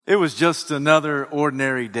It was just another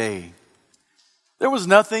ordinary day. There was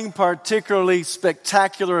nothing particularly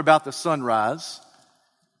spectacular about the sunrise.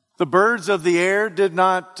 The birds of the air did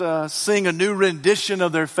not sing a new rendition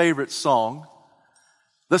of their favorite song.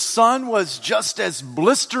 The sun was just as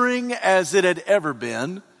blistering as it had ever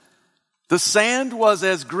been. The sand was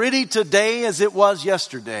as gritty today as it was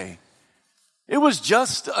yesterday. It was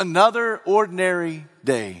just another ordinary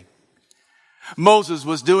day. Moses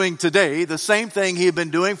was doing today the same thing he had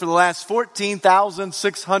been doing for the last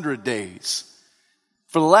 14,600 days.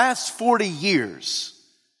 For the last 40 years,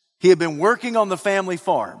 he had been working on the family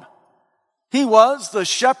farm. He was the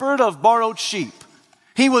shepherd of borrowed sheep.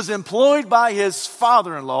 He was employed by his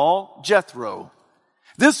father-in-law, Jethro.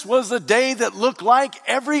 This was a day that looked like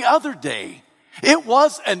every other day. It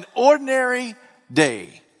was an ordinary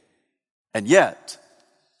day. And yet,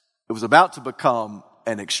 it was about to become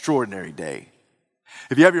an extraordinary day.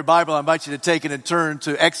 If you have your Bible, I invite you to take it and turn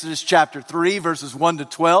to Exodus chapter 3, verses 1 to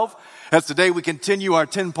 12. As today we continue our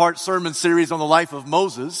 10-part sermon series on the life of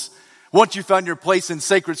Moses. Once you found your place in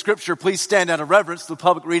sacred scripture, please stand out of reverence to the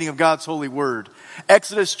public reading of God's holy word.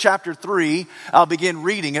 Exodus chapter 3, I'll begin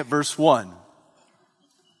reading at verse 1.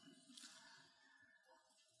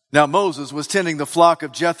 Now Moses was tending the flock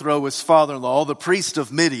of Jethro, his father-in-law, the priest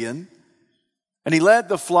of Midian. And he led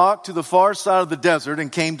the flock to the far side of the desert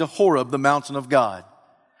and came to Horeb, the mountain of God.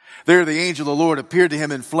 There the angel of the Lord appeared to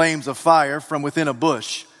him in flames of fire from within a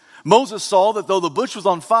bush. Moses saw that though the bush was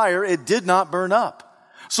on fire, it did not burn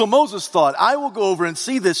up. So Moses thought, I will go over and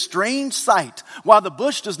see this strange sight, while the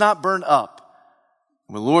bush does not burn up.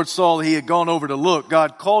 When the Lord saw that he had gone over to look,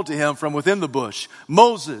 God called to him from within the bush,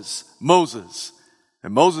 Moses, Moses.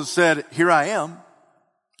 And Moses said, Here I am.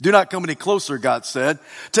 Do not come any closer, God said.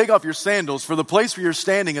 Take off your sandals, for the place where you're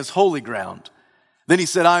standing is holy ground. Then he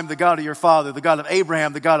said, I am the God of your father, the God of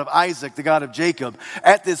Abraham, the God of Isaac, the God of Jacob.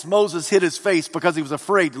 At this, Moses hid his face because he was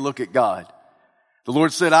afraid to look at God. The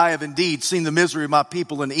Lord said, I have indeed seen the misery of my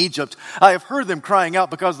people in Egypt. I have heard them crying out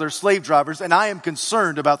because of their slave drivers, and I am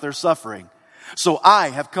concerned about their suffering. So I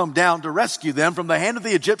have come down to rescue them from the hand of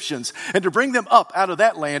the Egyptians and to bring them up out of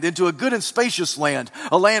that land into a good and spacious land,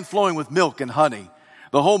 a land flowing with milk and honey,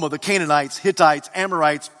 the home of the Canaanites, Hittites,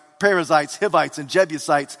 Amorites, Perizzites, Hivites, and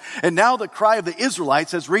Jebusites. And now the cry of the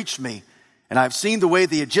Israelites has reached me, and I have seen the way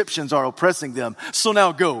the Egyptians are oppressing them. So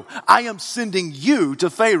now go. I am sending you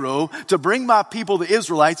to Pharaoh to bring my people, the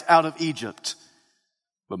Israelites, out of Egypt.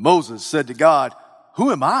 But Moses said to God,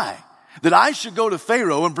 Who am I, that I should go to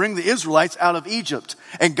Pharaoh and bring the Israelites out of Egypt?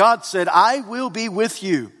 And God said, I will be with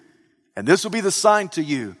you, and this will be the sign to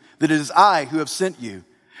you that it is I who have sent you.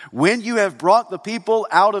 When you have brought the people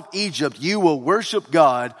out of Egypt, you will worship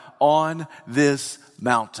God on this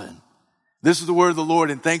mountain. This is the word of the Lord,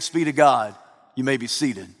 and thanks be to God. You may be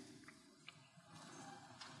seated.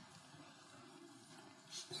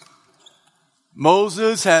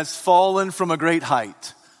 Moses has fallen from a great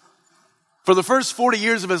height. For the first 40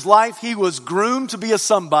 years of his life, he was groomed to be a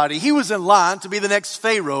somebody. He was in line to be the next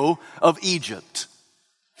Pharaoh of Egypt.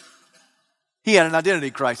 He had an identity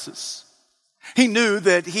crisis. He knew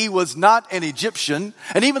that he was not an Egyptian,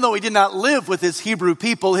 and even though he did not live with his Hebrew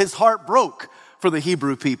people, his heart broke for the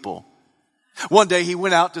Hebrew people. One day he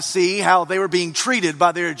went out to see how they were being treated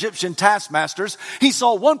by their Egyptian taskmasters. He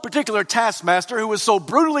saw one particular taskmaster who was so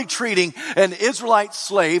brutally treating an Israelite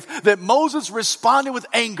slave that Moses responded with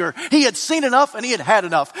anger. He had seen enough and he had had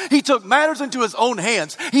enough. He took matters into his own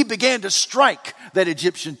hands. He began to strike that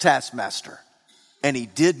Egyptian taskmaster, and he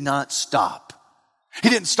did not stop. He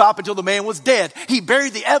didn't stop until the man was dead. He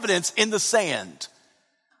buried the evidence in the sand.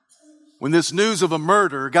 When this news of a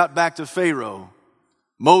murder got back to Pharaoh,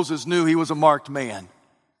 Moses knew he was a marked man.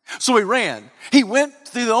 So he ran. He went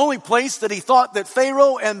to the only place that he thought that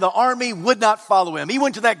Pharaoh and the army would not follow him. He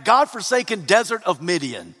went to that God-forsaken desert of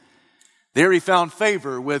Midian. There he found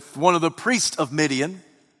favor with one of the priests of Midian.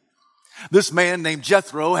 This man named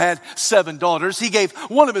Jethro had 7 daughters. He gave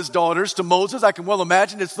one of his daughters to Moses. I can well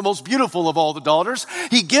imagine it's the most beautiful of all the daughters.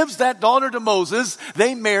 He gives that daughter to Moses.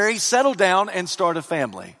 They marry, settle down, and start a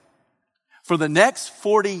family. For the next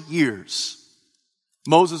 40 years,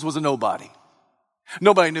 Moses was a nobody.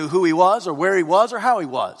 Nobody knew who he was or where he was or how he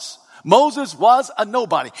was. Moses was a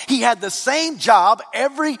nobody. He had the same job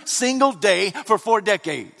every single day for 4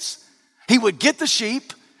 decades. He would get the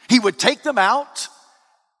sheep. He would take them out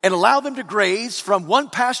and allow them to graze from one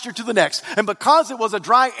pasture to the next. And because it was a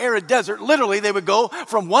dry, arid desert, literally they would go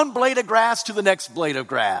from one blade of grass to the next blade of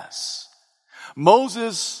grass.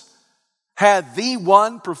 Moses had the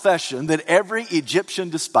one profession that every Egyptian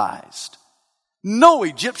despised. No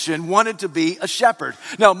Egyptian wanted to be a shepherd.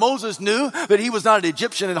 Now, Moses knew that he was not an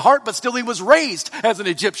Egyptian in heart, but still he was raised as an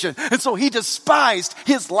Egyptian. And so he despised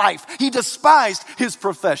his life. He despised his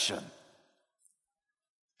profession.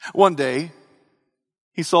 One day,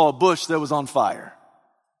 he saw a bush that was on fire.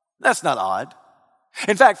 That's not odd.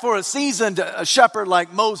 In fact, for a seasoned shepherd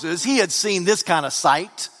like Moses, he had seen this kind of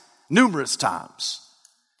sight numerous times.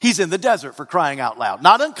 He's in the desert, for crying out loud.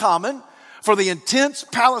 Not uncommon for the intense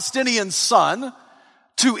Palestinian sun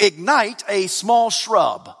to ignite a small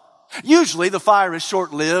shrub. Usually the fire is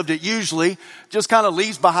short-lived. It usually just kind of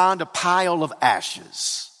leaves behind a pile of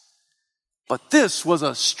ashes. But this was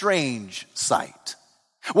a strange sight.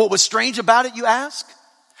 What was strange about it, you ask?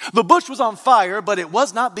 The bush was on fire, but it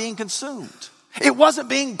was not being consumed. It wasn't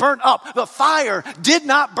being burnt up. The fire did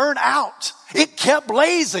not burn out. It kept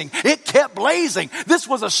blazing. It kept blazing. This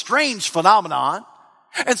was a strange phenomenon.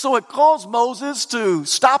 And so it caused Moses to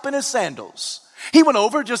stop in his sandals. He went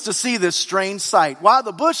over just to see this strange sight. Why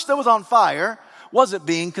the bush that was on fire wasn't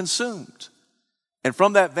being consumed. And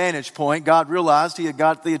from that vantage point, God realized he had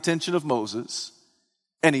got the attention of Moses,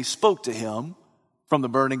 and he spoke to him from the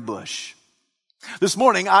burning bush. This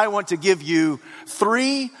morning, I want to give you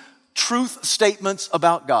 3 truth statements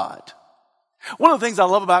about God. One of the things I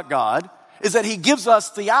love about God is that he gives us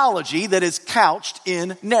theology that is couched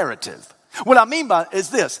in narrative. What I mean by is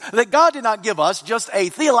this, that God did not give us just a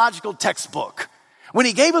theological textbook. When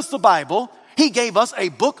he gave us the Bible, he gave us a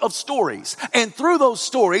book of stories. And through those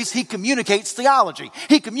stories, he communicates theology.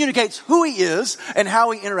 He communicates who he is and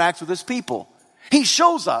how he interacts with his people. He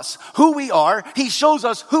shows us who we are. He shows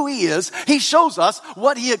us who he is. He shows us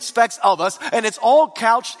what he expects of us. And it's all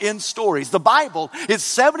couched in stories. The Bible is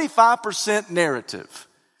 75% narrative.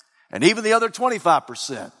 And even the other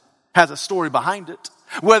 25% has a story behind it.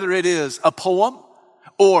 Whether it is a poem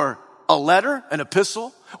or a letter, an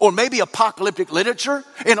epistle, or maybe apocalyptic literature,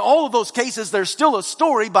 in all of those cases, there's still a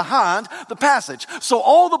story behind the passage. So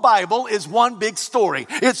all the Bible is one big story.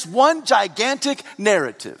 It's one gigantic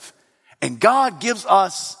narrative. And God gives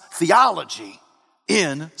us theology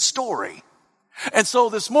in story. And so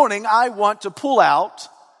this morning, I want to pull out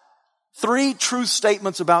 3 true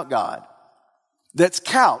statements about God that's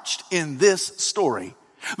couched in this story.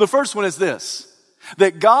 The first one is this,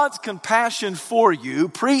 that God's compassion for you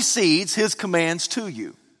precedes his commands to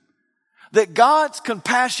you. That God's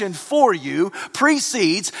compassion for you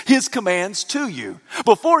precedes his commands to you.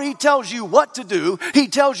 Before he tells you what to do, he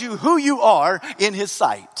tells you who you are in his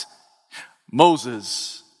sight.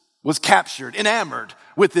 Moses was captured, enamored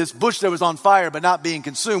with this bush that was on fire but not being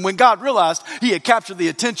consumed. When God realized he had captured the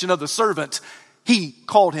attention of the servant, he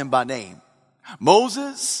called him by name.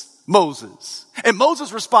 Moses, Moses. And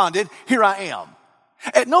Moses responded, "Here I am."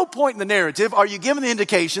 At no point in the narrative are you given the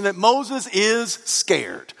indication that Moses is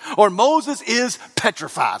scared, or Moses is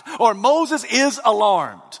petrified, or Moses is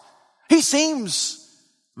alarmed. He seems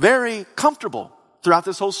very comfortable throughout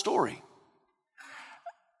this whole story.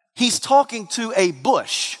 He's talking to a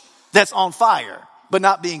bush that's on fire, but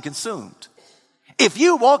not being consumed. If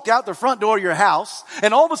you walked out the front door of your house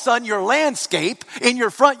and all of a sudden your landscape in your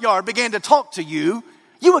front yard began to talk to you,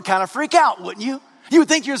 you would kind of freak out, wouldn't you? You would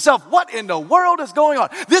think to yourself, what in the world is going on?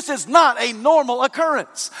 This is not a normal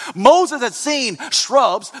occurrence. Moses had seen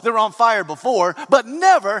shrubs that were on fire before, but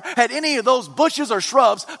never had any of those bushes or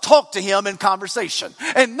shrubs talk to him in conversation.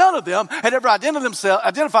 And none of them had ever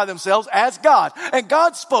identified themselves as God. And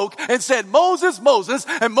God spoke and said, "Moses, Moses,"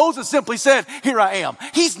 and Moses simply said, "Here I am."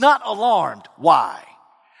 He's not alarmed. Why?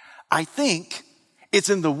 I think it's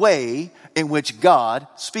in the way in which God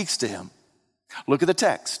speaks to him. Look at the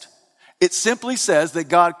text. It simply says that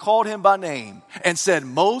God called him by name and said,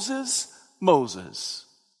 "Moses, Moses."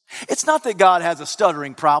 It's not that God has a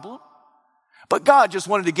stuttering problem, but God just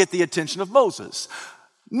wanted to get the attention of Moses.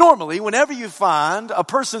 Normally, whenever you find a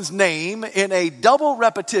person's name in a double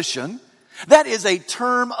repetition, that is a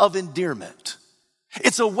term of endearment.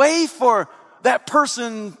 It's a way for that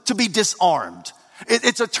person to be disarmed.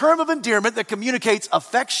 It's a term of endearment that communicates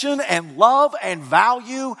affection and love and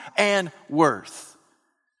value and worth.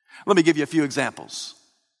 Let me give you a few examples.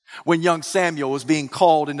 When young Samuel was being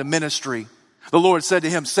called into ministry, the Lord said to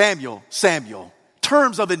him, "Samuel, Samuel."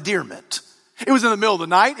 Terms of endearment. It was in the middle of the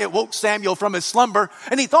night. It woke Samuel from his slumber,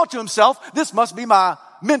 and he thought to himself, "This must be my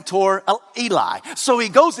mentor, Eli." So he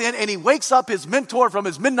goes in and he wakes up his mentor from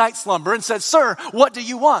his midnight slumber and says, "Sir, what do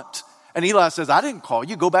you want?" And Eli says, "I didn't call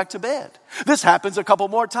you. Go back to bed." This happens a couple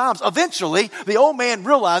more times. Eventually, the old man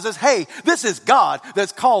realizes, hey, this is God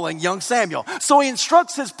that's calling young Samuel. So he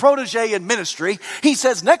instructs his protege in ministry. He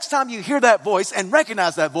says, next time you hear that voice and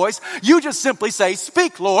recognize that voice, you just simply say,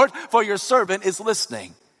 "Speak, Lord, for your servant is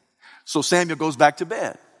listening." So Samuel goes back to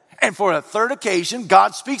bed. And for a third occasion,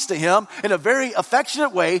 God speaks to him in a very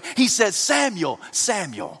affectionate way. He says, Samuel,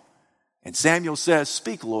 Samuel. And Samuel says,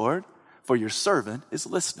 speak, Lord, for your servant is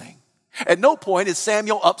listening. At no point is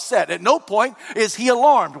Samuel upset. At no point is he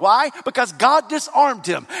alarmed. Why? Because God disarmed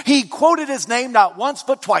him. He quoted his name not once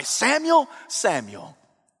but twice. Samuel, Samuel.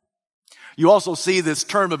 You also see this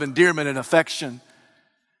term of endearment and affection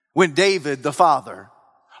when David, the father,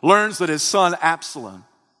 learns that his son Absalom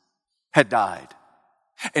had died.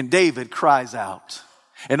 And David cries out.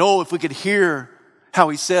 And oh, if we could hear how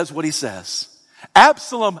he says what he says.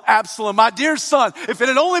 Absalom, Absalom, my dear son, if it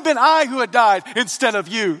had only been I who had died instead of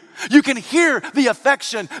you. You can hear the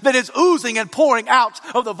affection that is oozing and pouring out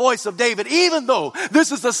of the voice of David, even though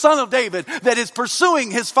this is the son of David that is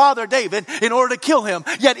pursuing his father David in order to kill him.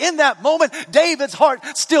 Yet in that moment, David's heart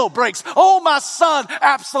still breaks. Oh, my son,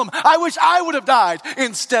 Absalom, I wish I would have died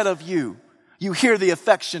instead of you. You hear the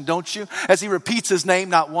affection, don't you? As he repeats his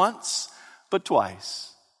name not once, but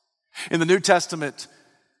twice. In the New Testament,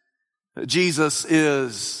 Jesus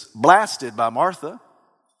is blasted by Martha.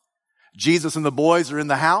 Jesus and the boys are in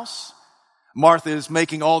the house. Martha is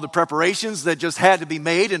making all the preparations that just had to be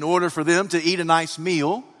made in order for them to eat a nice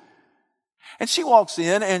meal. And she walks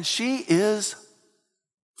in and she is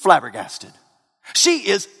flabbergasted. She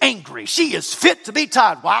is angry. She is fit to be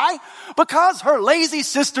tied. Why? Because her lazy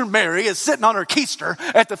sister Mary is sitting on her keister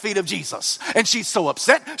at the feet of Jesus. And she's so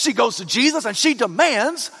upset. She goes to Jesus and she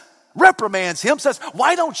reprimands him, says,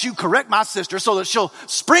 why don't you correct my sister so that she'll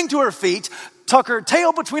spring to her feet, tuck her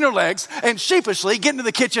tail between her legs, and sheepishly get into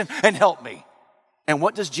the kitchen and help me? And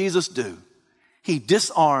what does Jesus do? He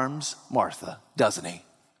disarms Martha, doesn't he?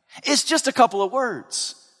 It's just a couple of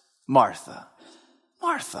words. Martha,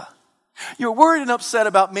 Martha, you're worried and upset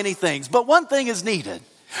about many things, but one thing is needed.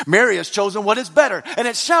 Mary has chosen what is better, and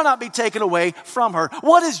it shall not be taken away from her.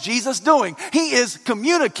 What is Jesus doing? He is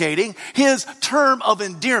communicating his term of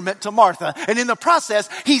endearment to Martha, and in the process,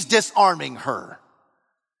 he's disarming her.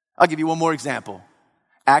 I'll give you one more example.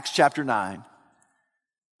 Acts chapter 9.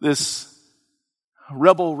 This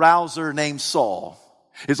rebel rouser named Saul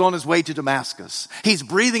is on his way to Damascus. He's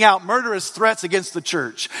breathing out murderous threats against the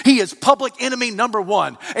church. He is public enemy number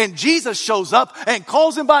one. And Jesus shows up and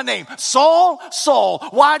calls him by name. Saul, Saul,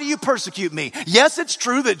 why do you persecute me? Yes, it's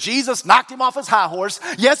true that Jesus knocked him off his high horse.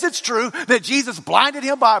 Yes, it's true that Jesus blinded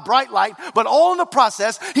him by a bright light. But all in the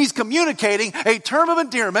process, he's communicating a term of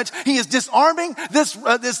endearment. He is disarming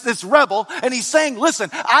this rebel. And he's saying,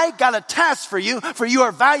 listen, I got a task for you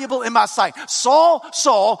are valuable in my sight. Saul,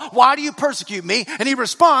 Saul, why do you persecute me? And he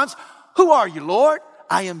responds, who are you, Lord?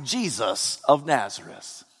 I am Jesus of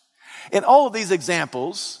Nazareth. In all of these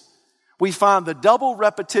examples, we find the double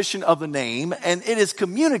repetition of the name, and it is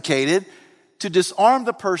communicated to disarm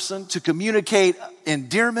the person, to communicate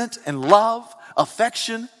endearment and love,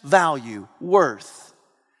 affection, value, worth.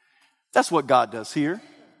 That's what God does here.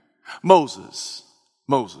 Moses.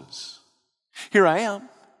 Here I am.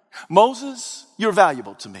 Moses, you're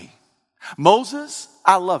valuable to me. Moses,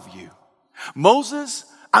 I love you. Moses,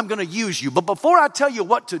 I'm going to use you. But before I tell you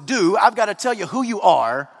what to do, I've got to tell you who you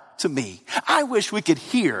are to me. I wish we could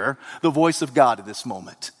hear the voice of God at this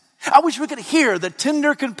moment. I wish we could hear the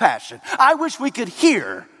tender compassion. I wish we could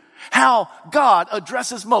hear how God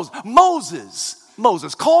addresses Moses.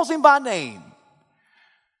 Moses calls him by name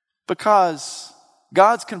because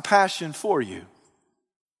God's compassion for you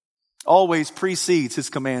always precedes his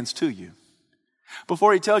commands to you.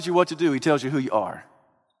 Before he tells you what to do, he tells you who you are.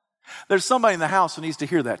 There's somebody in the house who needs to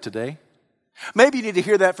hear that today. Maybe you need to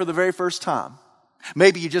hear that for the very first time.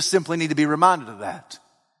 Maybe you just simply need to be reminded of that.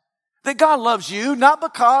 That God loves you not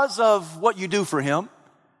because of what you do for him.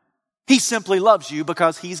 He simply loves you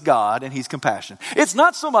because he's God and he's compassionate. It's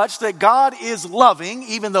not so much that God is loving,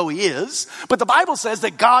 even though he is, but the Bible says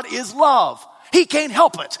that God is love. He can't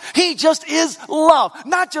help it. He just is love.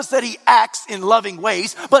 Not just that he acts in loving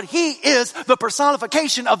ways, but he is the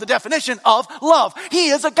personification of the definition of love.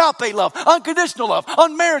 He is agape love, unconditional love,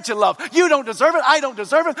 unmerited love. You don't deserve it. I don't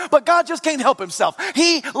deserve it. But God just can't help himself.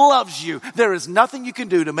 He loves you. There is nothing you can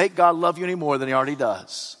do to make God love you any more than he already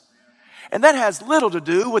does. And that has little to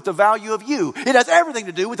do with the value of you. It has everything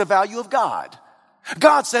to do with the value of God.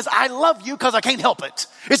 God says, I love you because I can't help it.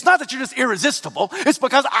 It's not that you're just irresistible. It's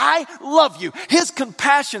because I love you. His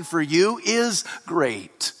compassion for you is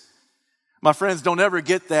great. My friends, don't ever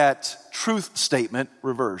get that truth statement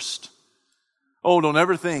reversed. Oh, don't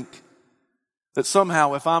ever think that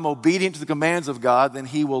somehow if I'm obedient to the commands of God, then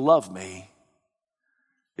he will love me.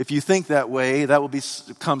 If you think that way, that will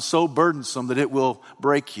become so burdensome that it will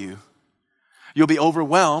break you. You'll be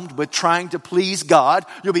overwhelmed with trying to please God.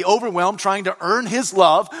 You'll be overwhelmed trying to earn His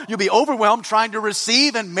love. You'll be overwhelmed trying to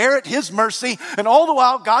receive and merit His mercy. And all the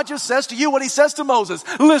while, God just says to you what He says to Moses.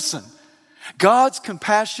 Listen, God's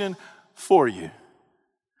compassion for you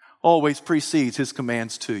always precedes His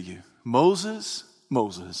commands to you. Moses,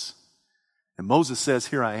 Moses. And Moses says,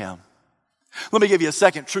 here I am. Let me give you a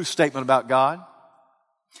second truth statement about God.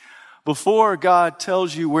 Before God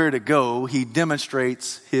tells you where to go, He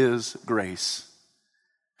demonstrates His grace.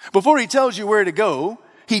 Before He tells you where to go,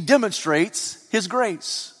 He demonstrates His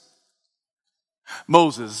grace.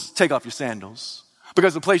 Moses, take off your sandals,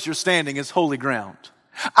 because the place you're standing is holy ground.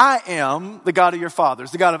 I am the God of your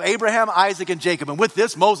fathers, the God of Abraham, Isaac, and Jacob. And with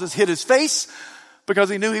this, Moses hid his face because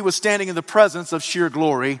he knew he was standing in the presence of sheer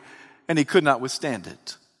glory, and he could not withstand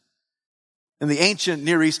it. In the ancient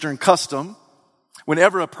Near Eastern custom,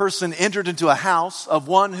 whenever a person entered into a house of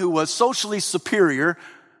one who was socially superior,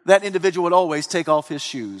 that individual would always take off his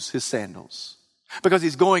shoes, his sandals, because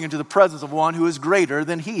he's going into the presence of one who is greater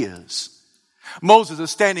than he is. Moses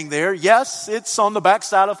is standing there. Yes, it's on the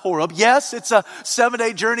backside of Horeb. Yes, it's a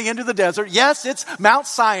 7-day journey into the desert. Yes, it's Mount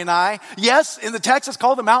Sinai. Yes, in the text it's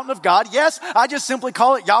called the mountain of God. Yes, I just simply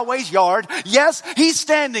call it Yahweh's yard. Yes, he's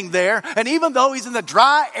standing there. And even though he's in the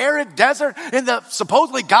dry, arid desert, in the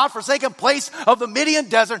supposedly God-forsaken place of the Midian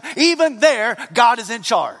desert, even there, God is in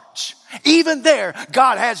charge. Even there,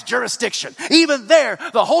 God has jurisdiction. Even there,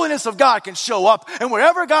 the holiness of God can show up. And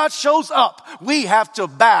wherever God shows up, we have to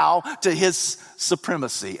bow to His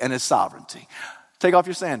supremacy and His sovereignty. Take off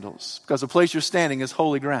your sandals, because the place you're standing is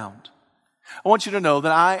holy ground. I want you to know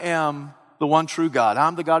that I am the one true God.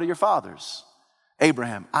 I'm the God of your fathers,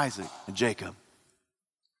 Abraham, Isaac, and Jacob.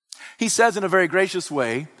 He says in a very gracious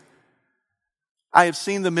way, I have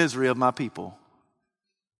seen the misery of my people.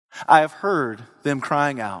 I have heard them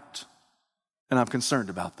crying out, and I'm concerned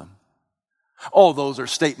about them. All those are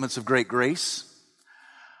statements of great grace.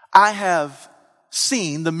 I have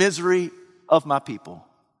seen the misery of my people.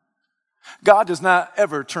 God does not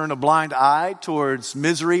ever turn a blind eye towards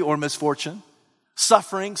misery or misfortune,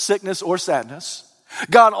 suffering, sickness, or sadness.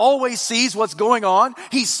 God always sees what's going on.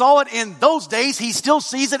 He saw it in those days. He still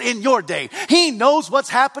sees it in your day. He knows what's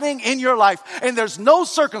happening in your life. And there's no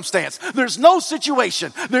circumstance. There's no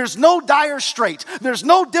situation. There's no dire strait. There's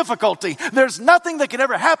no difficulty. There's nothing that could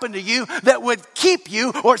ever happen to you that would keep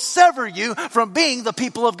you or sever you from being the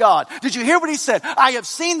people of God. Did you hear what he said? I have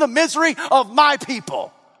seen the misery of my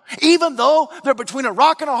people. Even though they're between a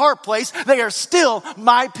rock and a hard place, they are still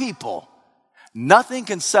my people. Nothing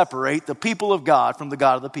can separate the people of God from the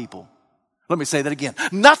God of the people. Let me say that again.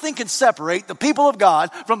 Nothing can separate the people of God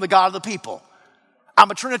from the God of the people. I'm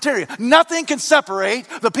a Trinitarian. Nothing can separate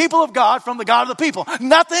the people of God from the God of the people.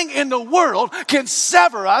 Nothing in the world can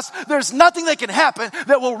sever us. There's nothing that can happen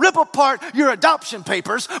that will rip apart your adoption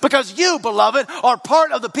papers, because you, beloved, are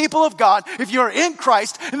part of the people of God if you're in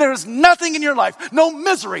Christ, and there is nothing in your life, no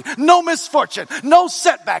misery, no misfortune, no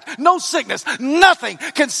setback, no sickness, nothing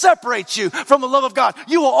can separate you from the love of God.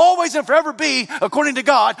 You will always and forever be, according to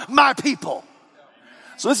God, my people.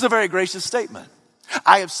 So this is a very gracious statement.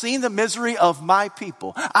 I have seen the misery of my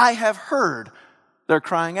people. I have heard their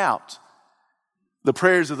crying out. The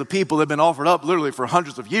prayers of the people that have been offered up literally for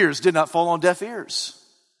hundreds of years did not fall on deaf ears.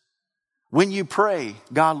 When you pray,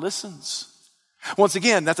 God listens. Once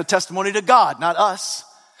again, that's a testimony to God, not us.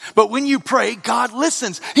 But when you pray, God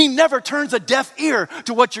listens. He never turns a deaf ear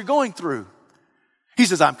to what you're going through. He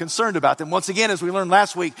says, I'm concerned about them. Once again, as we learned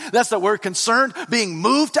last week, that's that word concerned, being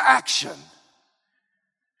moved to action.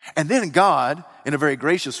 And then God, in a very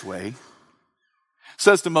gracious way,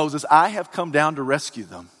 says to Moses, I have come down to rescue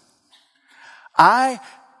them. I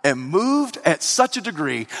am moved at such a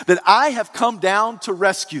degree that I have come down to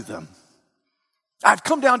rescue them. I've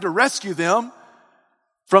come down to rescue them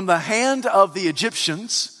from the hand of the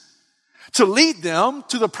Egyptians, to lead them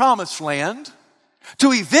to the promised land,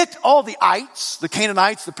 to evict all the ites, the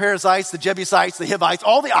Canaanites, the Perizzites, the Jebusites, the Hivites,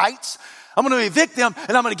 all the ites. I'm going to evict them,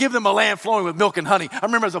 and I'm going to give them a land flowing with milk and honey. I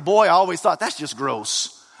remember as a boy, I always thought, that's just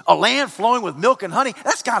gross. A land flowing with milk and honey,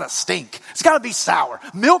 that's got to stink. It's got to be sour.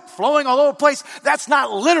 Milk flowing all over the place, that's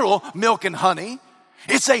not literal milk and honey.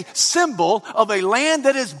 It's a symbol of a land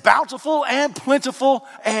that is bountiful and plentiful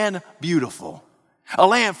and beautiful. A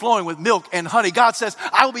land flowing with milk and honey. God says,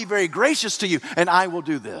 I will be very gracious to you, and I will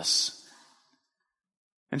do this.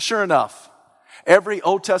 And sure enough, every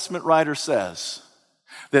Old Testament writer says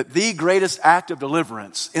that the greatest act of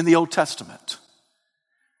deliverance in the Old Testament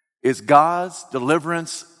is God's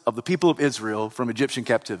deliverance of the people of Israel from Egyptian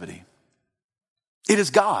captivity. It is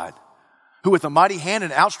God who, with a mighty hand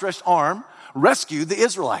and outstretched arm, rescued the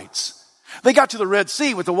Israelites. They got to the Red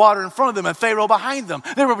Sea with the water in front of them and Pharaoh behind them.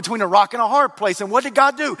 They were between a rock and a hard place. And what did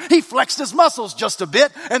God do? He flexed his muscles just a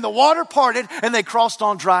bit, and the water parted, and they crossed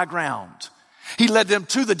on dry ground. He led them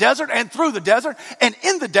to the desert and through the desert, and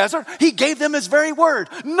in the desert, he gave them his very word.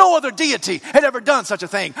 No other deity had ever done such a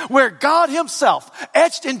thing, where God himself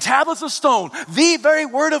etched in tablets of stone the very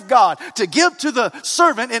word of God to give to the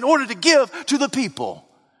servant in order to give to the people.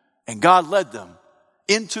 And God led them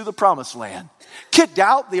into the promised land, kicked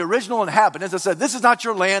out the original inhabitants and said, this is not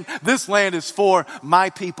your land. This land is for my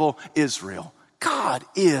people, Israel. God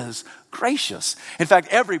is gracious. In fact,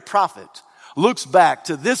 every prophet looks back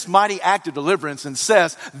to this mighty act of deliverance and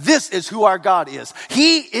says, this is who our God is.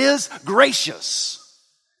 He is gracious.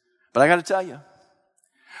 But I got to tell you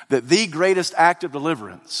that the greatest act of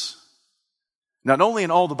deliverance, not only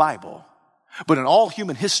in all the Bible, but in all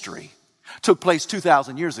human history, took place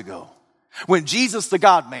 2,000 years ago when Jesus, the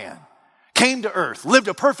God-man, came to earth, lived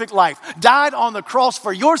a perfect life, died on the cross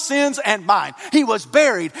for your sins and mine. He was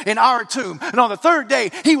buried in our tomb. And on the third day,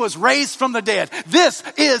 he was raised from the dead. This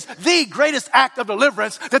is the greatest act of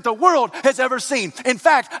deliverance that the world has ever seen. In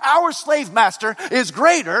fact, our slave master is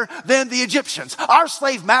greater than the Egyptians. Our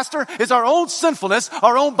slave master is our own sinfulness,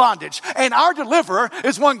 our own bondage. And our deliverer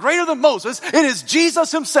is one greater than Moses. It is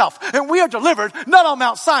Jesus himself. And we are delivered not on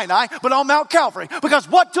Mount Sinai, but on Mount Calvary. Because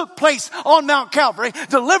what took place on Mount Calvary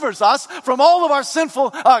delivers us from all of our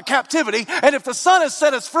sinful captivity. And if the Son has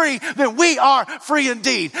set us free, then we are free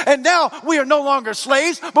indeed. And now we are no longer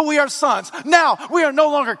slaves, but we are sons. Now we are no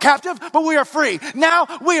longer captive, but we are free. Now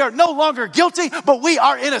we are no longer guilty, but we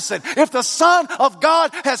are innocent. If the Son of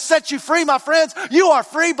God has set you free, my friends, you are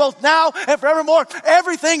free both now and forevermore.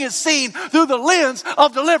 Everything is seen through the lens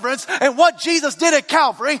of deliverance, and what Jesus did at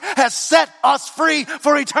Calvary has set us free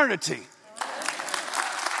for eternity.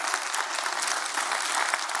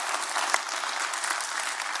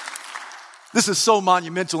 This is so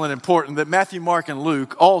monumental and important that Matthew, Mark, and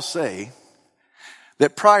Luke all say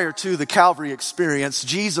that prior to the Calvary experience,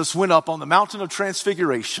 Jesus went up on the mountain of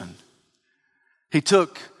transfiguration. He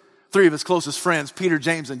took 3 of his closest friends, Peter,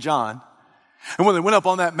 James, and John. And when they went up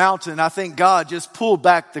on that mountain, I think God just pulled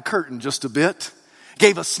back the curtain just a bit,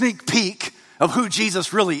 gave a sneak peek of who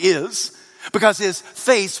Jesus really is, because his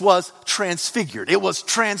face was transfigured. It was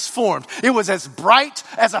transformed. It was as bright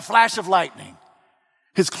as a flash of lightning.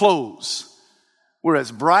 His clothes were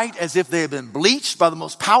as bright as if they had been bleached by the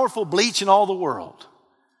most powerful bleach in all the world.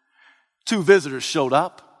 2 visitors showed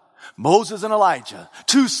up, Moses and Elijah,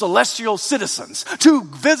 2 celestial citizens, 2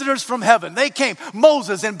 visitors from heaven. They came,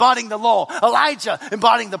 Moses embodying the law, Elijah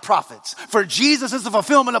embodying the prophets. For Jesus is the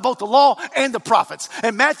fulfillment of both the law and the prophets.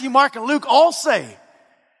 And Matthew, Mark, and Luke all say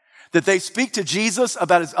that they speak to Jesus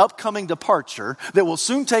about his upcoming departure that will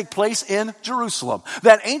soon take place in Jerusalem.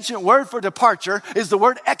 That ancient word for departure is the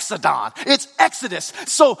word exodon. It's Exodus.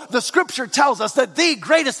 So the scripture tells us that the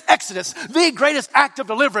greatest exodus, the greatest act of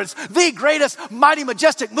deliverance, the greatest mighty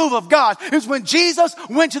majestic move of God is when Jesus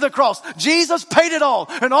went to the cross. Jesus paid it all,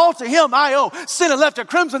 and all to him I owe. Sin had left a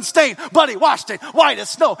crimson stain, but he washed it white as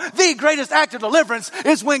snow. The greatest act of deliverance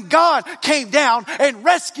is when God came down and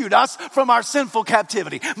rescued us from our sinful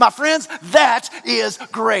captivity. My friends, that is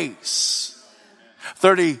grace.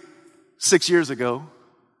 36 years ago,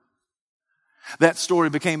 that story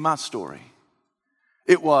became my story.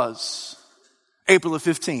 It was April the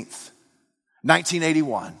 15th,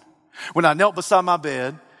 1981, when I knelt beside my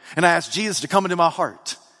bed and I asked Jesus to come into my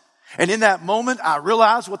heart. And in that moment, I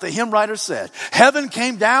realized what the hymn writer said. Heaven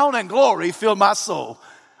came down and glory filled my soul.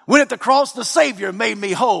 When at the cross, the Savior made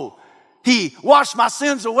me whole. He washed my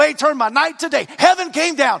sins away, turned my night to day. Heaven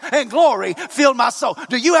came down and glory filled my soul.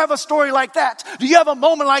 Do you have a story like that? Do you have a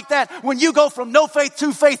moment like that when you go from no faith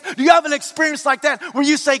to faith? Do you have an experience like that where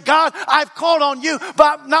you say, God, I've called on you,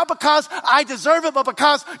 but not because I deserve it, but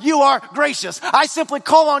because you are gracious. I simply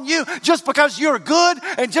call on you just because you're good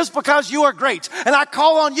and just because you are great. And I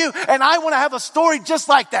call on you, and I want to have a story just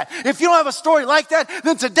like that. If you don't have a story like that,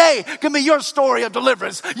 then today can be your story of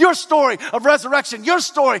deliverance, your story of resurrection, your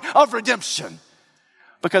story of redemption.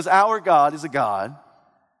 Because our God is a God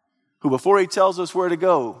who, before he tells us where to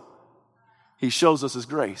go, he shows us his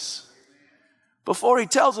grace. Before he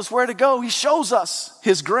tells us where to go, he shows us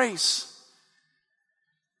his grace.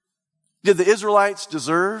 Did the Israelites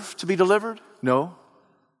deserve to be delivered? No.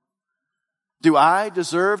 Do I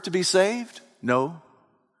deserve to be saved? No.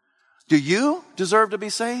 Do you deserve to be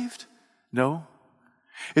saved? No.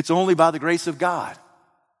 It's only by the grace of God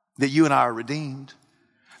that you and I are redeemed,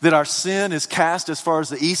 that our sin is cast as far as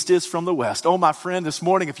the east is from the west. Oh, my friend, this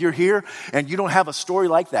morning, if you're here and you don't have a story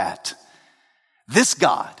like that, this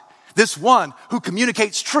God This one who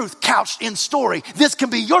communicates truth couched in story. This can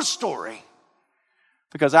be your story.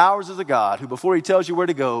 Because ours is a God who, before he tells you where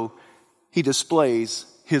to go, he displays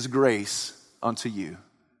his grace unto you.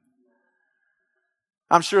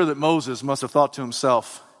 I'm sure that Moses must have thought to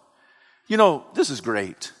himself, this is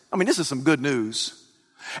great. This is some good news.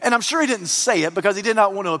 And I'm sure he didn't say it because he did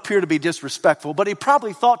not want to appear to be disrespectful, but he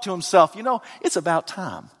probably thought to himself, it's about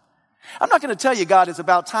time. I'm not going to tell you, God, it's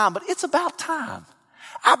about time, but it's about time.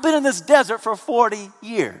 I've been in this desert for 40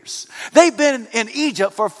 years. They've been in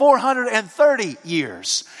Egypt for 430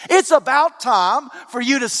 years. It's about time for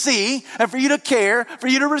you to see and for you to care, for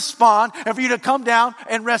you to respond, and for you to come down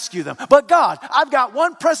and rescue them. But God, I've got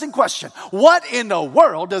one pressing question. What in the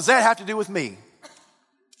world does that have to do with me?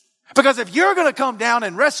 Because if you're going to come down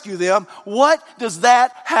and rescue them, what does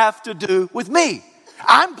that have to do with me?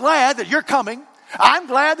 I'm glad that you're coming. I'm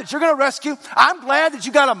glad that you're going to rescue. I'm glad that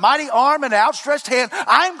you got a mighty arm and an outstretched hand.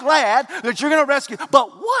 I'm glad that you're going to rescue. But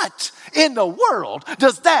what in the world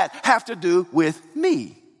does that have to do with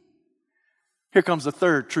me? Here comes the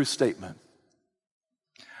third true statement.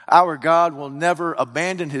 Our God will never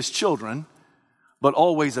abandon his children, but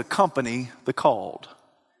always accompany the called.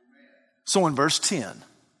 So in verse 10,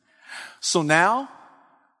 so now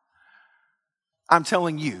I'm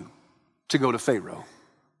telling you to go to Pharaoh.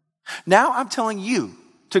 Now I'm telling you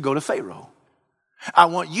to go to Pharaoh. I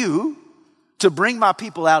want you to bring my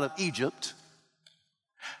people out of Egypt.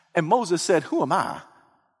 And Moses said, who am I?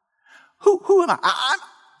 Who am I?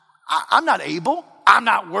 I'm not able. I'm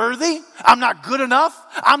not worthy. I'm not good enough.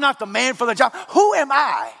 I'm not the man for the job. Who am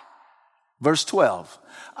I? Verse 12,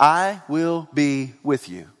 I will be with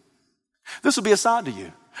you. This will be a sign to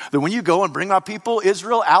you that when you go and bring my people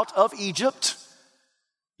Israel out of Egypt,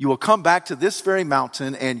 you will come back to this very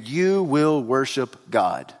mountain and you will worship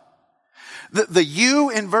God. The you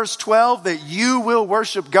in verse 12, that you will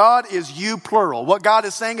worship God, is you plural. What God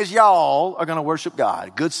is saying is y'all are going to worship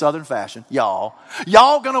God. Good Southern fashion. Y'all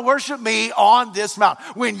going to worship me on this mountain.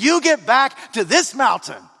 When you get back to this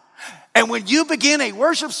mountain, and when you begin a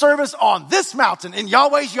worship service on this mountain in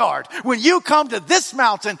Yahweh's yard, when you come to this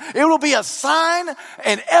mountain, it will be a sign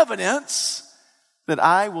and evidence that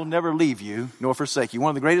I will never leave you nor forsake you.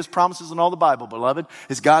 One of the greatest promises in all the Bible, beloved,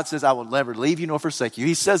 is God says, I will never leave you nor forsake you.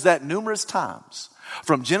 He says that numerous times.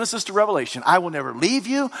 From Genesis to Revelation, I will never leave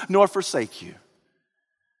you nor forsake you.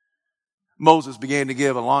 Moses began to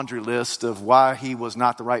give a laundry list of why he was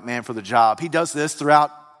not the right man for the job. He does this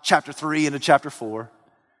throughout chapter 3 into chapter 4.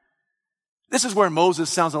 This is where Moses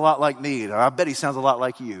sounds a lot like me, or I bet he sounds a lot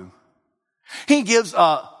like you. He gives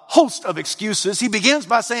a host of excuses. He begins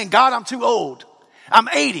by saying, God, I'm too old. I'm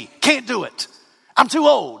 80. Can't do it. I'm too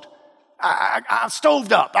old. I'm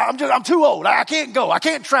stoved up. I'm too old. I can't go. I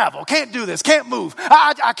can't travel. Can't do this. Can't move.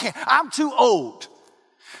 I can't. I'm too old.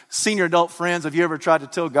 Senior adult friends, have you ever tried to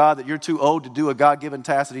tell God that you're too old to do a God-given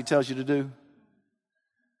task that he tells you to do?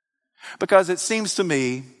 Because it seems to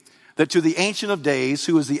me that to the Ancient of Days,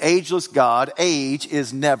 who is the ageless God, age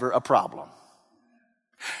is never a problem.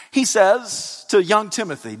 He says to young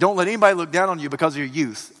Timothy, don't let anybody look down on you because of your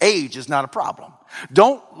youth. Age is not a problem.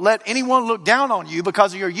 Don't let anyone look down on you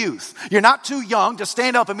because of your youth. You're not too young to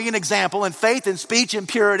stand up and be an example in faith and speech and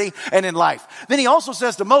purity and in life. Then he also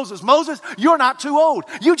says to Moses, Moses, you're not too old.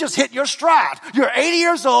 You just hit your stride. You're 80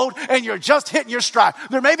 years old and you're just hitting your stride.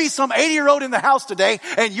 There may be some 80-year-old in the house today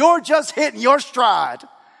and you're just hitting your stride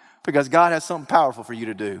because God has something powerful for you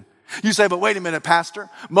to do. You say, but wait a minute, Pastor.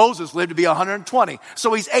 Moses lived to be 120,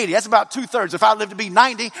 so he's 80. That's about 2/3. If I live to be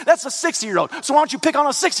 90, that's a 60-year-old. So why don't you pick on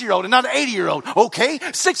a 60-year-old and not an 80-year-old? Okay,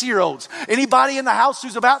 60-year-olds. Anybody in the house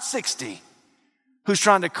who's about 60, who's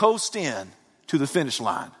trying to coast in to the finish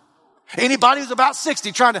line? Anybody who's about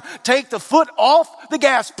 60 trying to take the foot off the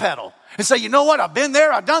gas pedal and say, you know what, I've been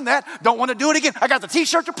there, I've done that, don't want to do it again. I got the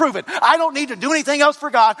t-shirt to prove it. I don't need to do anything else for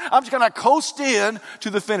God. I'm just going to coast in to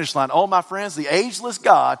the finish line. Oh, my friends, the ageless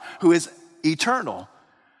God who is eternal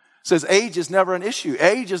says age is never an issue.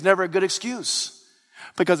 Age is never a good excuse.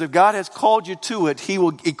 Because if God has called you to it, he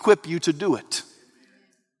will equip you to do it.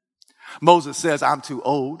 Moses says, I'm too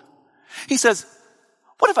old. He says,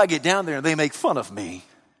 what if I get down there and they make fun of me?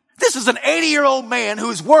 This is an 80-year-old man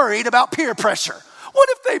who's worried about peer pressure. What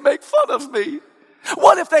if they make fun of me?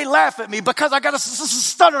 What if they laugh at me because I got a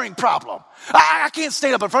stuttering problem? I can't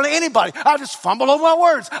stand up in front of anybody. I just fumble over my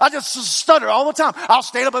words. I just stutter all the time. I'll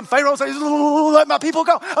stand up in Pharaoh and say, let my people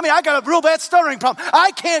go. I got a real bad stuttering problem.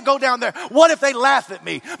 I can't go down there. What if they laugh at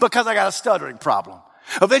me because I got a stuttering problem?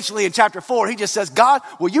 Eventually in chapter 4, he just says, God,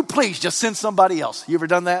 will you please just send somebody else? You ever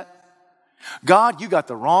done that? God, you got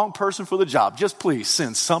the wrong person for the job. Just please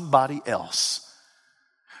send somebody else.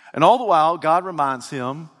 And all the while, God reminds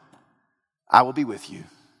him I will be with you.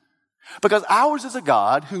 Because ours is a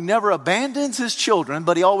God who never abandons his children,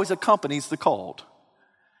 but he always accompanies the called.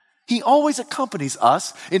 He always accompanies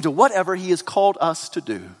us into whatever he has called us to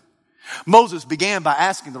do. Moses began by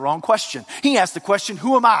asking the wrong question. He asked the question,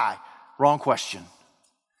 who am I? Wrong question.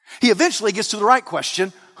 He eventually gets to the right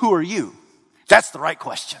question, who are you? That's the right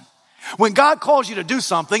question. When God calls you to do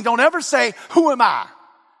something, don't ever say, who am I?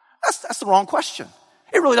 That's the wrong question.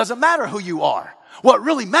 It really doesn't matter who you are. What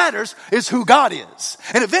really matters is who God is.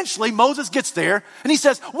 And eventually Moses gets there and he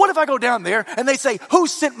says, what if I go down there and they say, who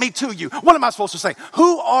sent me to you? What am I supposed to say?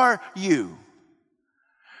 Who are you?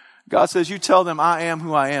 God says, you tell them I am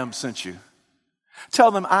who I am sent you.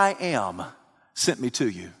 Tell them I am sent me to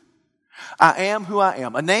you. I am who I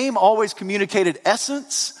am. A name always communicated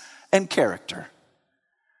essence and character.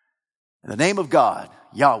 And the name of God,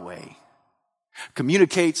 Yahweh,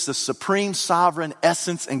 communicates the supreme sovereign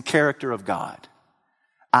essence and character of God.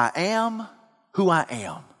 I am who I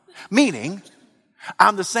am. Meaning,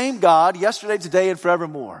 I'm the same God yesterday, today, and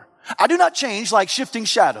forevermore. I do not change like shifting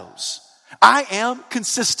shadows. I am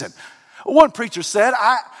consistent. One preacher said,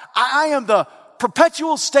 I am the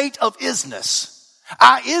perpetual state of isness.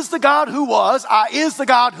 I is the God who was, I is the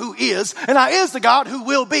God who is, and I is the God who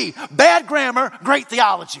will be. Bad grammar, great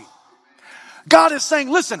theology. God is saying,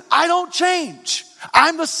 listen, I don't change.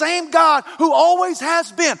 I'm the same God who always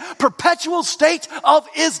has been. Perpetual state of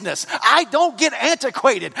isness. I don't get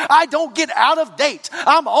antiquated. I don't get out of date.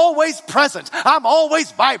 I'm always present. I'm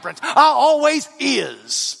always vibrant. I always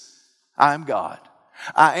is. I'm God.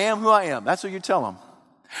 I am who I am. That's what you tell them.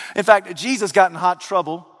 In fact, Jesus got in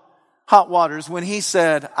hot waters when he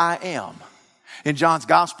said, I am. In John's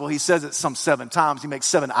gospel, he says it some 7 times. He makes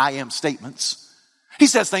 7 I am statements. He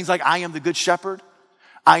says things like, I am the good shepherd.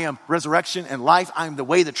 I am resurrection and life. I am the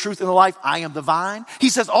way, the truth, and the life. I am the vine. He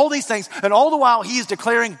says all these things, and all the while he is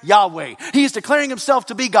declaring Yahweh. He is declaring himself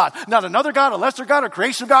to be God. Not another God, a lesser God, or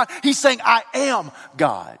creation of God. He's saying, I am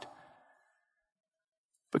God.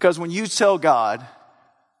 Because when you tell God,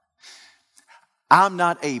 I'm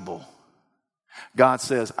not able, God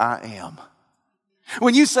says, I am.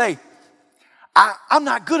 When you say, I'm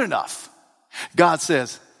not good enough, God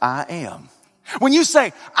says, I am. When you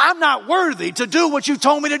say, I'm not worthy to do what you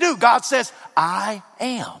told me to do, God says, I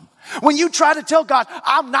am. When you try to tell God,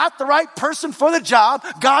 I'm not the right person for the job,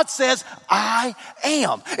 God says, I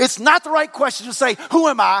am. It's not the right question to say, who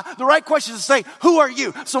am I? The right question is to say, who are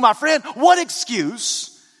you? So my friend, what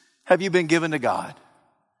excuse have you been given to God?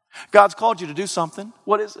 God's called you to do something.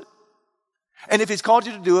 What is it? And if he's called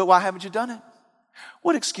you to do it, why haven't you done it?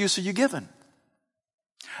 What excuse are you given?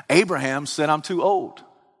 Abraham said, I'm too old.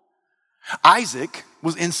 Isaac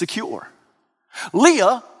was insecure.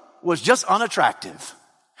 Leah was just unattractive.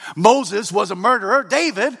 Moses was a murderer.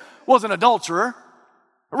 David was an adulterer.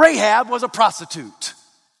 Rahab was a prostitute.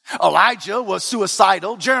 Elijah was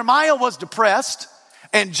suicidal. Jeremiah was depressed.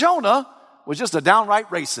 And Jonah was just a downright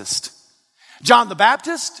racist. John the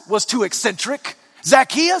Baptist was too eccentric.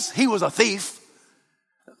 Zacchaeus, he was a thief.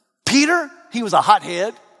 Peter, he was a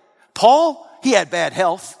hothead. Paul, he had bad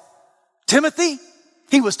health. Timothy,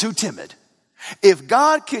 he was too timid. If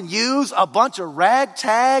God can use a bunch of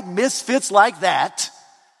ragtag misfits like that,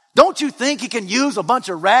 don't you think he can use a bunch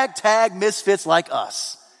of ragtag misfits like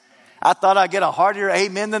us? I thought I'd get a heartier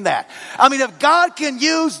amen than that. I mean, if God can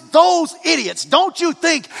use those idiots, don't you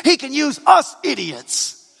think he can use us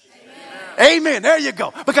idiots? Amen. Amen. There you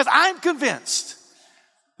go. Because I'm convinced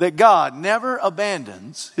that God never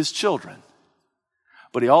abandons his children,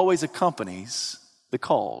 but he always accompanies the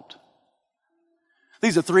called.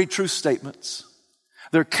 These are 3 truth statements.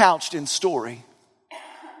 They're couched in story.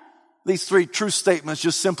 These 3 truth statements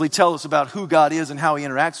just simply tell us about who God is and how he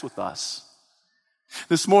interacts with us.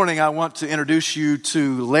 This morning, I want to introduce you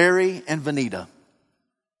to Larry and Vanita.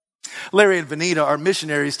 Larry and Vanita are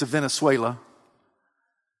missionaries to Venezuela.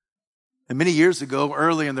 And many years ago,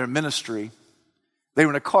 early in their ministry, they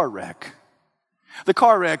were in a car wreck. The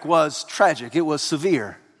car wreck was tragic. It was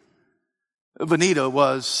severe. Vanita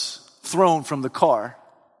was thrown from the car.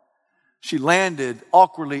 She landed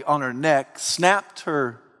awkwardly on her neck, snapped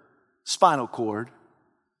her spinal cord,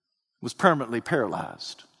 was permanently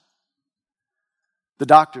paralyzed. The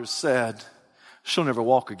doctors said she'll never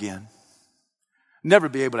walk again, never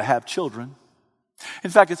be able to have children. In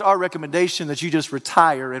fact, it's our recommendation that you just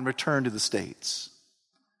retire and return to the States.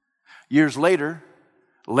 Years later,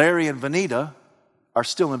 Larry and Vanita are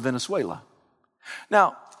still in Venezuela.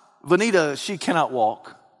 Now, Vanita, she cannot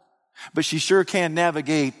walk, but she sure can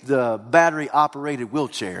navigate the battery-operated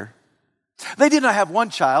wheelchair. They did not have 1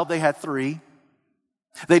 child, they had 3.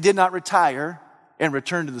 They did not retire and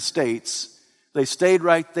return to the States, they stayed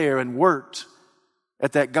right there and worked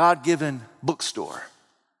at that God-given bookstore.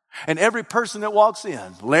 And every person that walks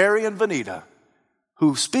in, Larry and Vanita,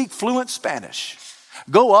 who speak fluent Spanish,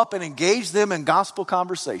 go up and engage them in gospel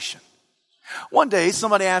conversation. One day,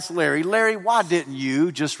 somebody asked Larry, why didn't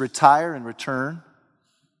you just retire and return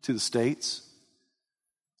to the States?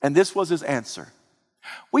 And this was his answer.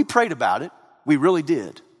 We prayed about it. We really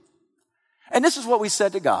did. And this is what we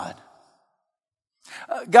said to God.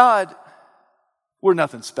 God, we're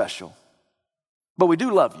nothing special, but we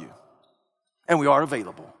do love you, and we are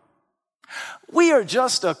available. We are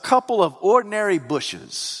just a couple of ordinary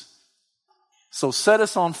bushes, so set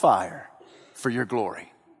us on fire for your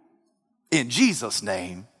glory. In Jesus'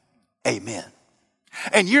 name, amen.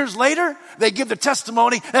 And years later, they give the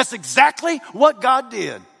testimony, that's exactly what God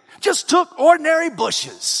did. Just took ordinary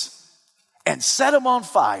bushes and set them on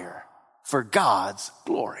fire for God's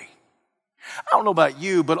glory. I don't know about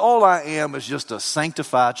you, but all I am is just a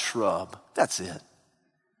sanctified shrub. That's it.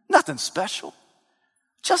 Nothing special.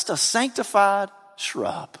 Just a sanctified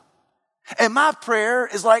shrub. And my prayer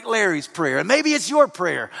is like Larry's prayer. And maybe it's your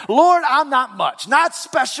prayer. Lord, I'm not much, not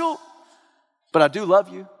special, but I do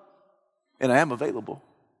love you and I am available.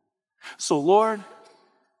 So Lord,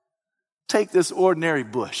 take this ordinary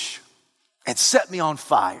bush and set me on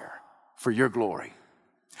fire for your glory.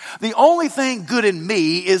 The only thing good in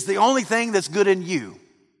me is the only thing that's good in you.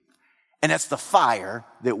 And that's the fire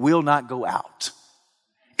that will not go out.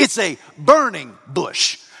 It's a burning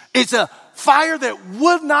bush. It's a fire that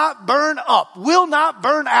would not burn up, will not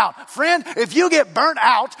burn out. Friend, if you get burnt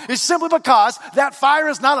out, it's simply because that fire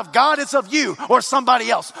is not of God, it's of you or somebody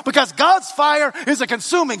else. Because God's fire is a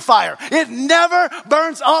consuming fire. It never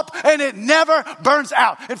burns up and it never burns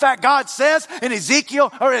out. In fact, God says in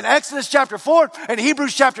Ezekiel or in Exodus chapter 4 and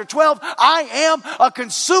Hebrews chapter 12, I am a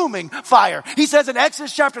consuming fire. He says in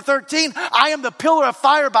Exodus chapter 13, I am the pillar of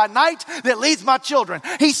fire by night that leads my children.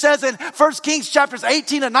 He says in 1 Kings chapters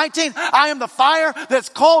 18 and 19, I am the fire that's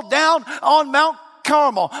called down on Mount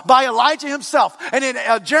Carmel by Elijah himself. And in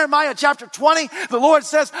Jeremiah chapter 20, the Lord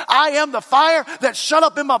says, I am the fire that's shut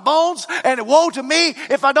up in my bones, and woe to me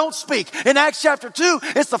if I don't speak. In Acts chapter 2,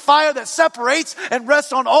 it's the fire that separates and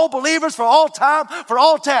rests on all believers for all time, for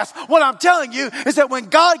all tasks. What I'm telling you is that when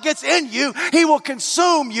God gets in you, he will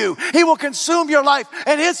consume you. He will consume your life,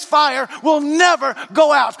 and his fire will never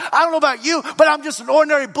go out. I don't know about you, but I'm just an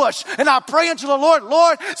ordinary bush. And I pray unto the Lord,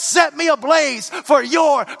 Lord, set me ablaze for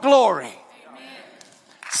your glory.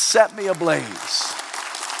 Set me ablaze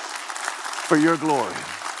for your glory.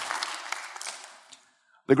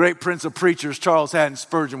 The great prince of preachers, Charles Haddon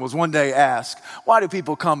Spurgeon, was one day asked, why do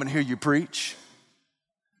people come and hear you preach?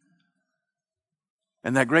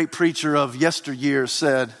 And that great preacher of yesteryear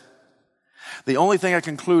said, the only thing I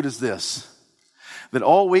conclude is this, that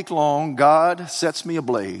all week long God sets me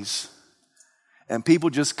ablaze and people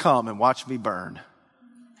just come and watch me burn.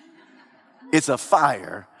 It's a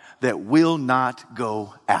fire that will not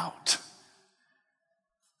go out.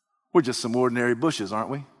 We're just some ordinary bushes,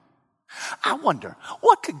 aren't we? I wonder,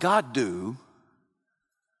 what could God do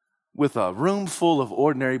with a room full of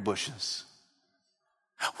ordinary bushes?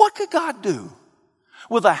 What could God do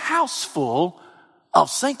with a house full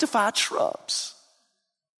of sanctified shrubs?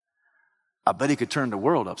 I bet he could turn the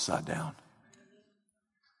world upside down.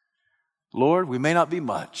 Lord, we may not be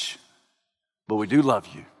much, but we do love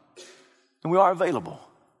you, and we are available.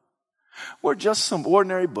 We're just some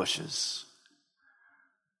ordinary bushes.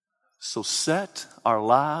 So set our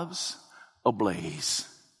lives ablaze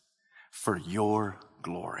for your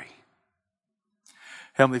glory.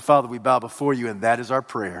 Heavenly Father, we bow before you, and that is our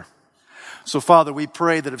prayer. So Father, we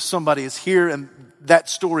pray that if somebody is here and that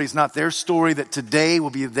story is not their story, that today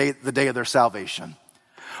will be the day of their salvation.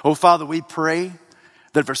 Oh Father, we pray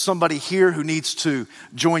that if there's somebody here who needs to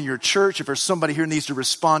join your church, if there's somebody here who needs to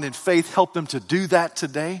respond in faith, help them to do that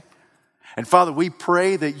today. And Father, we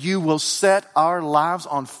pray that you will set our lives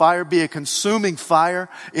on fire, be a consuming fire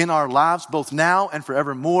in our lives, both now and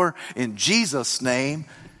forevermore, in Jesus' name.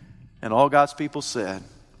 And all God's people said,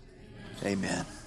 amen.